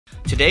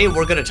Today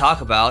we're going to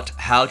talk about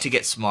how to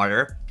get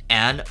smarter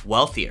and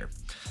wealthier.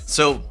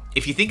 So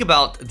if you think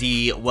about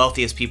the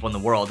wealthiest people in the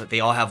world, they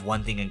all have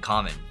one thing in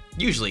common.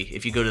 Usually,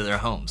 if you go to their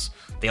homes,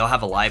 they all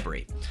have a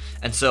library.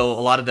 And so a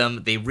lot of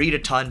them, they read a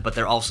ton, but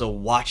they're also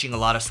watching a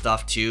lot of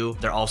stuff too.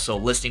 They're also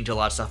listening to a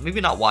lot of stuff.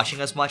 Maybe not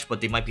watching as much, but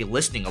they might be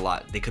listening a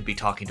lot. They could be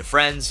talking to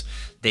friends.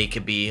 They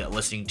could be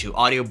listening to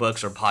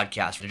audiobooks or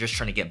podcasts. They're just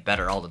trying to get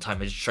better all the time.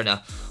 They're just trying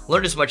to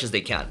learn as much as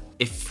they can.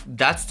 If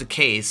that's the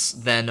case,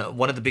 then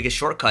one of the biggest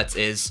shortcuts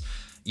is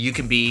you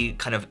can be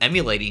kind of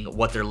emulating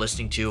what they're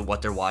listening to,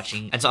 what they're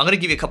watching. And so I'm going to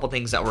give you a couple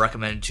things that were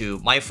recommended to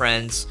my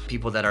friends,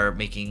 people that are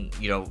making,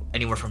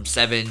 anywhere from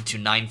 7 to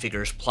 9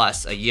 figures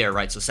plus a year,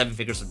 right? So 7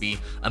 figures would be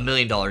 $1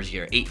 million a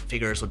year, 8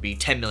 figures would be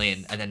 10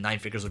 million, and then 9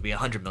 figures would be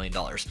 $100 million.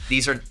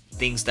 These are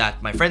things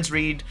that my friends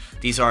read.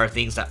 These are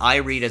things that I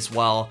read as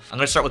well. I'm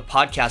going to start with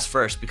podcasts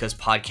first because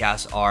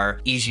podcasts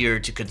are easier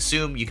to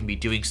consume. You can be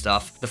doing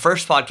stuff. The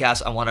first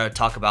podcast I want to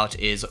talk about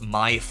is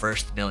My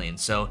First Million.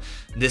 So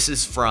this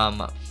is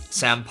from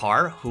Sam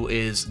Parr, who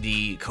is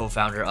the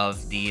co-founder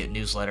of the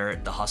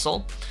newsletter The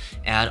Hustle,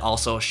 and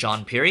also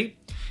Sean Peary.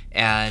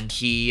 And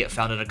he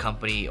founded a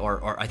company,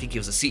 or I think he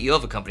was the CEO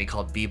of a company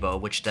called Bebo,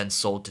 which then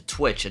sold to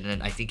Twitch. And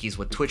then I think he's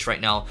with Twitch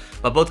right now.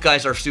 But both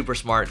guys are super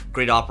smart,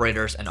 great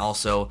operators, and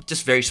also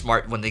just very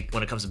smart when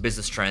it comes to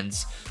business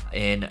trends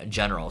in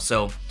general.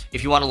 So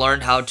if you want to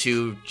learn how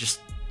to just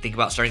think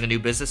about starting a new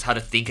business, how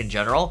to think in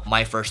general,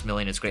 My First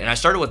Million is great. And I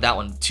started with that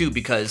one too,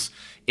 because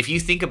if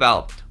you think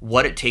about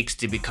what it takes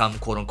to become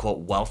quote unquote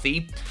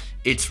wealthy,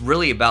 it's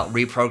really about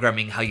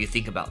reprogramming how you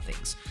think about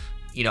things.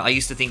 I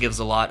used to think it was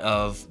a lot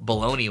of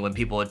baloney when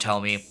people would tell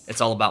me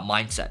it's all about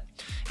mindset.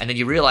 And then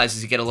you realize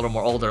as you get a little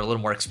more older, a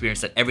little more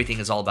experienced, that everything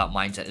is all about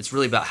mindset. It's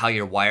really about how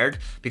you're wired,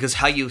 because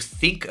how you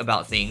think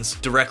about things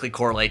directly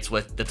correlates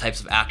with the types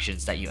of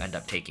actions that you end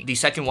up taking. The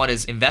second one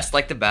is Invest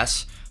Like the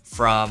Best,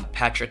 from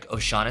Patrick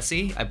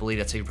O'Shaughnessy. I believe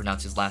that's how you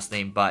pronounce his last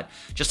name, but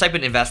just type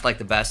in Invest Like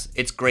the Best.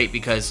 It's great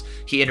because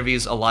he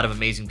interviews a lot of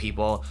amazing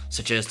people,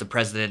 such as the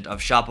president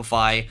of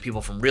Shopify, people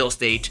from real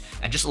estate,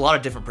 and just a lot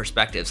of different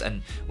perspectives.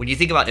 And when you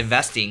think about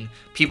investing,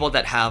 people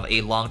that have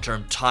a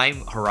long-term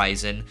time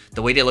horizon,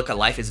 the way they look at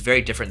life is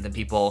very different than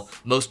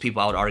most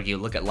people I would argue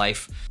look at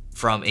life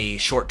from a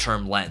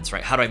short-term lens,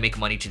 right? How do I make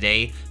money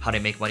today? How do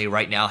I make money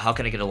right now? How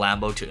can I get a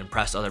Lambo to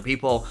impress other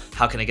people?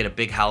 How can I get a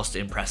big house to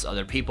impress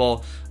other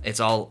people? It's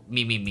all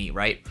me,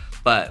 right?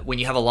 But when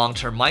you have a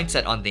long-term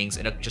mindset on things,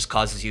 it just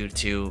causes you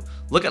to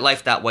look at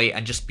life that way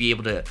and just be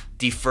able to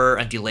defer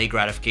and delay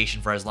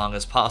gratification for as long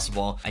as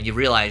possible. And you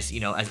realize,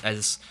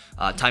 as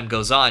time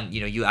goes on,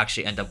 you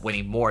actually end up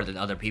winning more than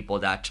other people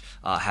that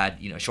had,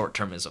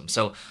 short-termism.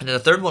 So, and then the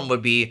third one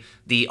would be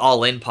the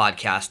All In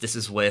podcast. This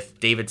is with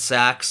David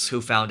Sachs,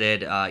 who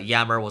founded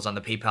Yammer, was on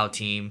the PayPal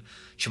team.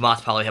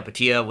 Chamath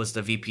Palihapitiya was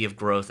the VP of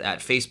growth at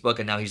Facebook,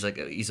 and now he's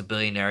a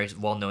billionaire. He's a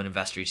well-known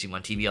investor. You see him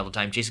on TV all the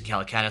time. Jason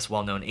Calacanis,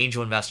 well-known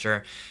angel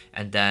investor,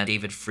 and then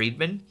David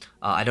Friedman.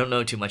 I don't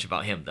know too much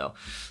about him though.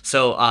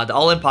 So the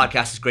All In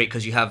podcast is great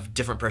because you have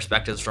different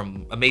perspectives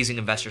from amazing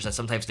investors, and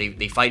sometimes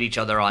they fight each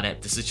other on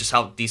it. This is just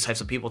how these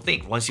types of people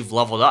think. Once you've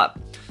leveled up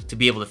to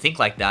be able to think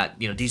like that,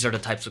 these are the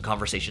types of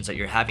conversations that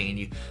you're having,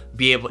 and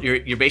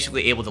you're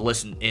basically able to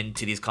listen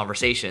into these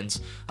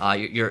conversations.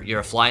 You're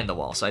a fly in the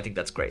wall. So I think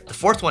that's great. The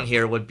fourth one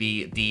here would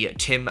be the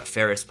Tim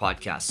Ferriss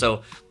podcast.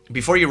 So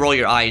before you roll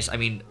your eyes,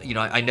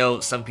 I know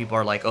some people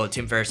are like, oh,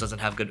 Tim Ferriss doesn't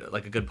have a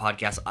good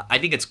podcast. I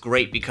think it's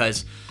great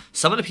because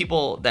some of the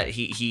people that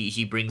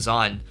he brings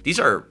on, these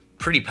are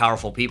pretty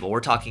powerful people.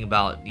 We're talking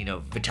about,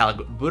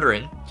 Vitalik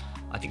Buterin.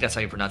 I think that's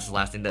how you pronounce his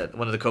last name,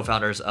 one of the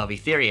co-founders of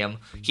Ethereum.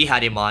 He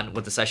had him on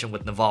with the session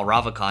with Naval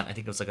Ravikant. I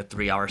think it was like a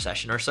 3-hour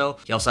session or so.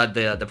 He also had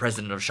the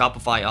president of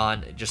Shopify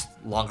on, just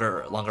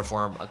longer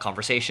form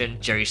conversation.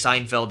 Jerry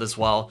Seinfeld as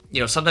well.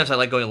 Sometimes I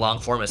like going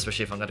long form,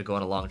 especially if I'm going to go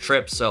on a long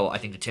trip. So I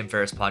think the Tim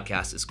Ferriss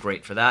podcast is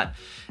great for that.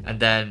 And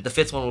then the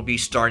fifth one will be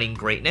Starting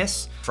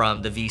Greatness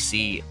from the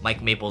VC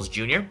Mike Maples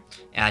Jr.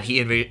 And he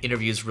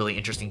interviews really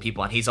interesting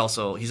people, and he's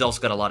also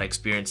got a lot of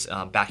experience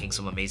backing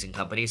some amazing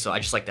companies. So I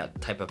just like that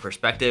type of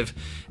perspective.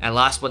 And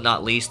last but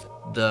not least,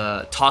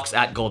 the Talks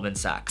at Goldman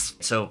Sachs.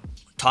 So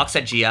Talks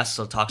at GS,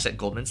 so Talks at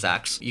Goldman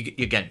Sachs. You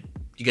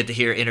get to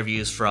hear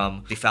interviews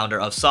from the founder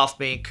of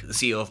SoftBank, the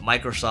CEO of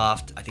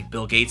Microsoft. I think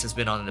Bill Gates has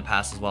been on in the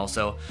past as well.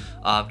 So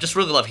just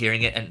really love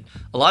hearing it. And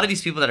a lot of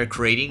these people that are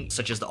creating,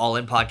 such as the All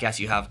In podcast,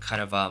 you have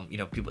kind of,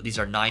 people, these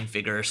are 9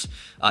 figures,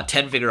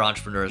 10-figure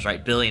entrepreneurs,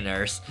 right?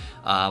 Billionaires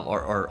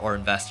or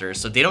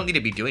investors. So they don't need to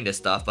be doing this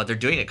stuff, but they're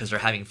doing it because they're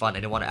having fun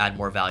and they want to add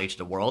more value to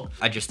the world.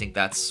 I just think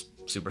that's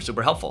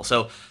super helpful.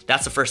 So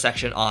that's the first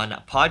section on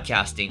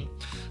podcasting.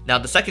 Now,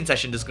 the second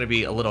session is going to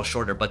be a little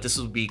shorter, but this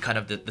will be kind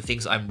of the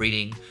things I'm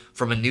reading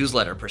from a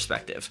newsletter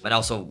perspective, and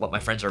also what my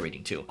friends are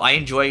reading too. I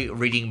enjoy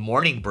reading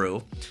Morning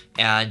Brew,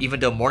 and even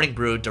though Morning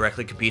Brew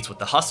directly competes with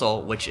The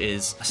Hustle, which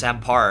is Sam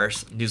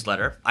Parr's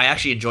newsletter, I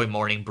actually enjoy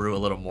Morning Brew a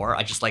little more.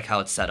 I just like how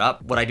it's set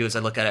up. What I do is I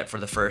look at it for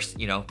the first,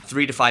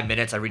 3 to 5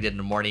 minutes. I read it in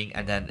the morning,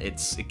 and then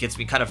it gets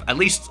me kind of at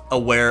least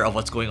aware of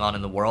what's going on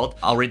in the world.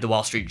 I'll read the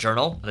Wall Street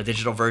Journal, the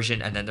digital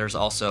version, and then there's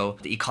also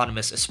the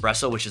Economist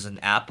Espresso, which is an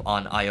app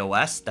on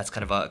iOS. That's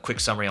kind of a quick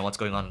summary on what's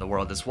going on in the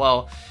world as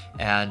well.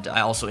 And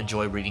I also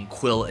enjoy reading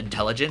Quill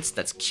Intelligence.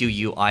 That's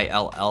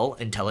Quill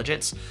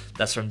Intelligence.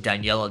 That's from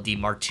Daniela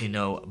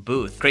DiMartino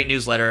Booth. Great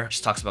newsletter.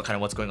 Just talks about kind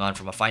of what's going on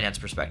from a finance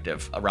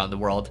perspective around the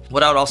world.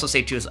 What I would also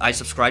say too is I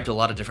subscribe to a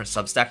lot of different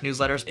Substack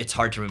newsletters. It's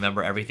hard to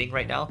remember everything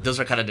right now. Those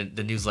are kind of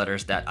the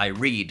newsletters that I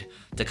read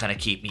to kind of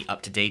keep me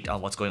up to date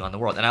on what's going on in the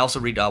world. And I also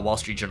read Wall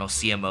Street Journal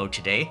CMO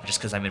Today, just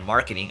because I'm in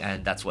marketing,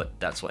 and that's what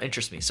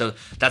interests me. So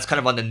that's kind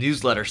of on the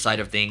newsletter side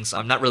of things.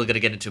 I'm not really going to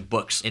get into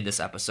books in this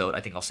episode. I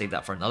think I'll save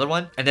that for another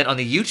one. And then on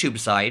the YouTube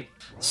side,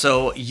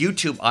 so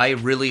YouTube, I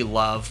really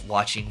love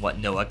watching what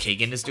Noah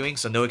Kagan is doing.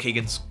 So Noah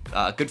Kagan's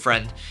a good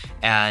friend,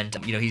 and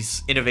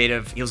he's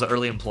innovative. He was an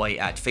early employee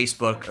at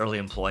Facebook, early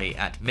employee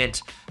at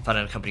Mint,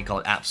 founded a company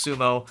called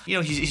AppSumo.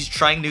 He's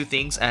trying new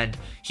things, and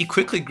he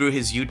quickly grew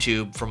his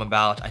YouTube from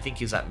about, I think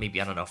he was at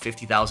maybe,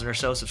 50,000 or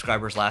so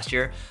subscribers last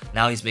year.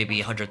 Now he's maybe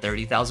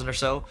 130,000 or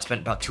so.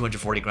 Spent about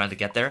 240 grand to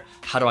get there.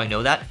 How do I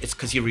know that? It's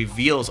because he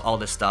reveals all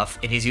this stuff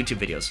in his YouTube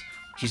videos.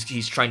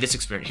 He's trying this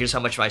experiment. Here's how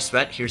much I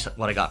spent. Here's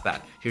what I got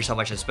back. Here's how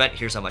much I spent.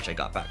 Here's how much I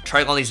got back.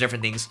 Trying all these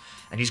different things,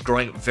 and he's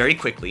growing very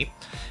quickly.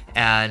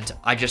 And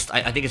I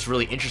think it's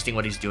really interesting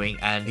what he's doing,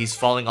 and he's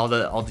following all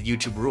the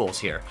YouTube rules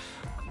here.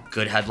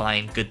 Good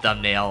headline, good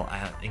thumbnail,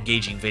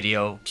 engaging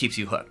video, keeps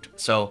you hooked.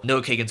 So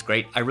Noah Kagan's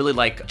great. I really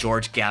like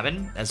George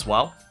Gammon as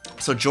well.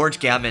 So George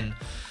Gammon,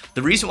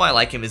 the reason why I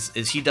like him is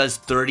he does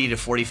 30 to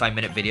 45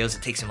 minute videos.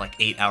 It takes him like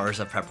 8 hours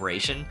of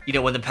preparation.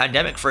 When the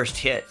pandemic first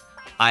hit,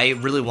 I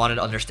really wanted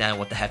to understand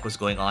what the heck was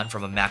going on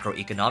from a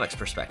macroeconomics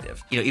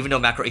perspective. Even though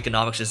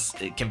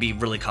macroeconomics can be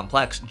really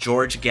complex,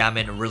 George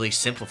Gammon really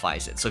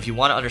simplifies it. So if you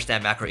want to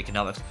understand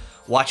macroeconomics,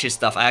 watch his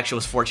stuff. I actually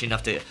was fortunate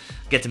enough to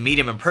get to meet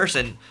him in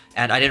person,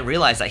 and I didn't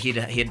realize that he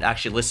had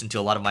actually listened to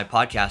a lot of my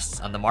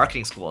podcasts on the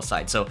marketing school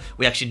side. So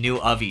we actually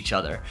knew of each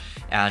other.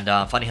 And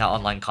funny how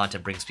online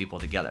content brings people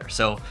together.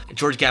 So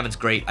George Gammon's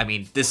great. I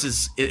mean,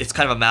 it's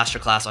kind of a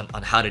masterclass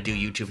on how to do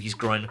YouTube. He's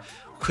growing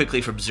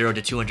quickly from 0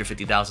 to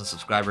 250,000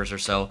 subscribers or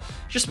so.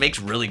 He just makes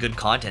really good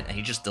content, and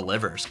he just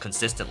delivers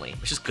consistently.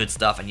 It's just good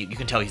stuff, and you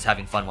can tell he's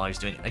having fun while he's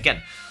doing it.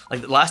 Again,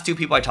 like the last two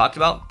people I talked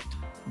about,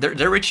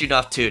 they're rich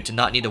enough to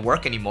not need to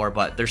work anymore,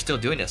 but they're still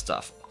doing this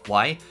stuff.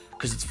 Why?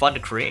 Because it's fun to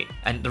create.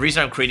 And the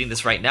reason I'm creating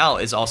this right now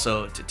is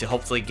also to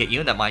hopefully get you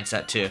in that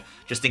mindset to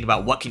just think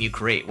about what can you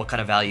create, what kind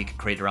of value you can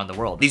create around the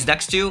world. These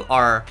next two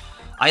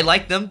I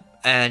like them,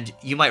 and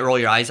you might roll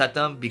your eyes at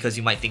them because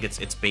you might think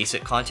it's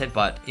basic content,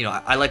 but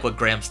I like what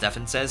Graham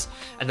Stephan says.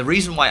 And the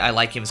reason why I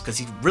like him is because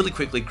he really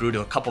quickly grew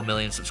to a couple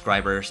million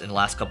subscribers in the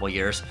last couple of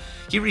years.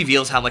 He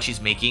reveals how much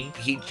he's making.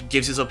 He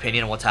gives his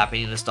opinion on what's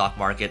happening in the stock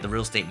market, the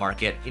real estate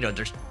market.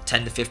 There's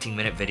 10 to 15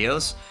 minute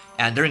videos,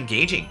 and they're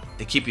engaging.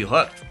 They keep you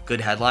hooked.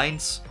 Good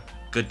headlines,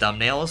 good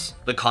thumbnails.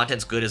 The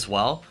content's good as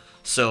well.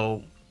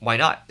 So why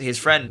not? His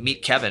friend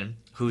Meet Kevin,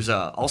 who's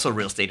also a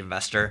real estate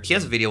investor. He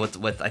has a video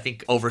with I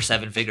think over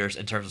 7 figures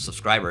in terms of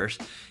subscribers,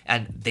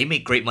 and they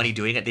make great money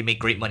doing it. They make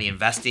great money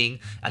investing,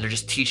 and they're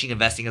just teaching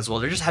investing as well.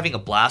 They're just having a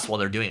blast while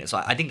they're doing it. So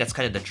I think that's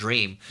kind of the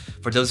dream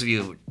for those of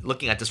you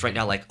looking at this right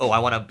now, like, oh, I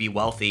want to be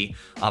wealthy.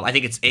 I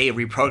think it's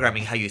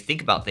reprogramming how you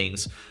think about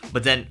things,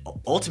 but then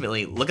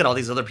ultimately look at all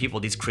these other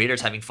people, these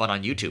creators having fun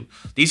on YouTube.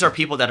 These are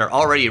people that are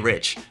already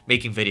rich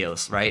making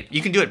videos, right?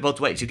 You can do it both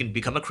ways. You can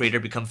become a creator,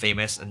 become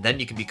famous, and then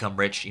you can become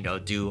rich,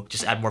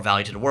 just add more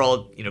value to the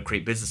world,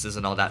 create businesses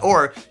and all that.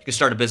 Or you can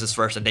start a business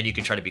first, and then you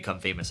can try to become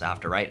famous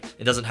after, right?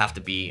 It doesn't have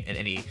to be in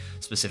any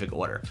specific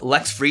order.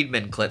 Lex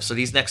Fridman clips. So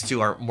these next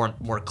two are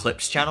more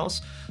clips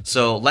channels.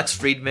 So Lex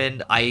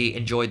Fridman, I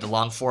enjoyed the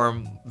long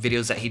form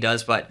videos that he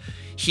does, but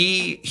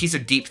he's a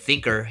deep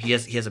thinker. He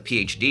has a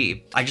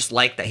PhD. I just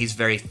like that he's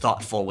very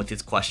thoughtful with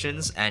his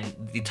questions and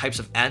the types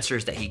of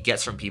answers that he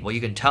gets from people.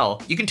 You can tell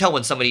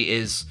when somebody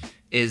is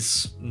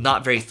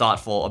not very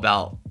thoughtful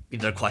about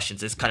their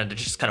questions. It's they're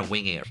just kind of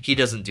winging it. He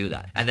doesn't do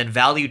that. And then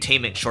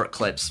Valuetainment short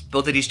clips.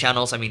 Both of these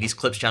channels, these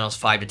clips channels,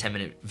 5 to 10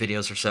 minute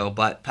videos or so,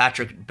 but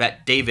Patrick,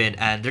 Bet, David,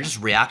 and they're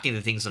just reacting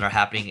to things that are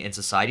happening in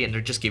society, and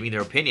they're just giving their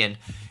opinion,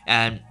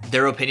 and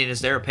their opinion is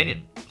their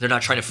opinion. They're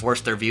not trying to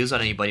force their views on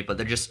anybody, but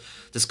they're just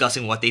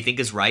discussing what they think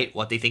is right,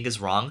 what they think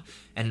is wrong.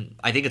 And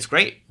I think it's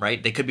great,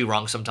 right? They could be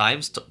wrong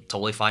sometimes,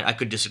 totally fine. I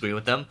could disagree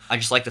with them. I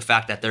just like the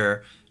fact that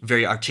they're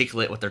very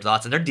articulate with their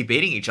thoughts, and they're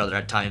debating each other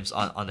at times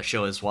on the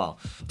show as well.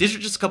 These are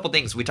just a couple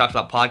things. We talked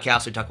about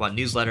podcasts, we talked about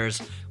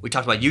newsletters, we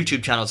talked about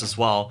YouTube channels as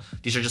well.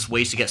 These are just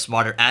ways to get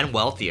smarter and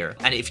wealthier.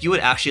 And if you would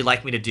actually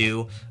like me to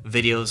do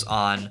videos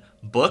on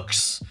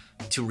books,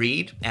 to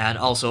read and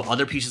also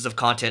other pieces of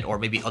content or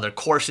maybe other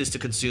courses to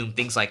consume,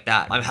 things like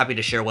that. I'm happy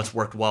to share what's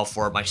worked well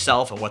for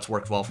myself and what's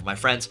worked well for my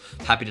friends.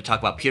 Happy to talk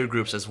about peer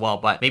groups as well,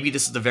 but maybe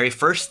this is the very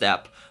first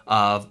step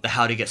of the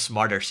How to Get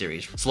Smarter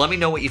series. So let me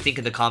know what you think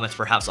in the comments.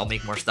 Perhaps I'll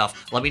make more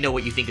stuff. Let me know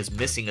what you think is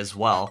missing as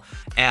well.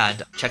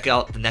 And check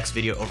out the next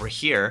video over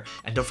here.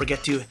 And don't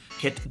forget to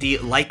hit the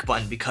like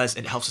button because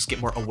it helps us get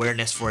more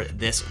awareness for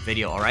this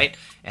video, all right?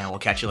 And we'll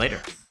catch you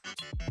later.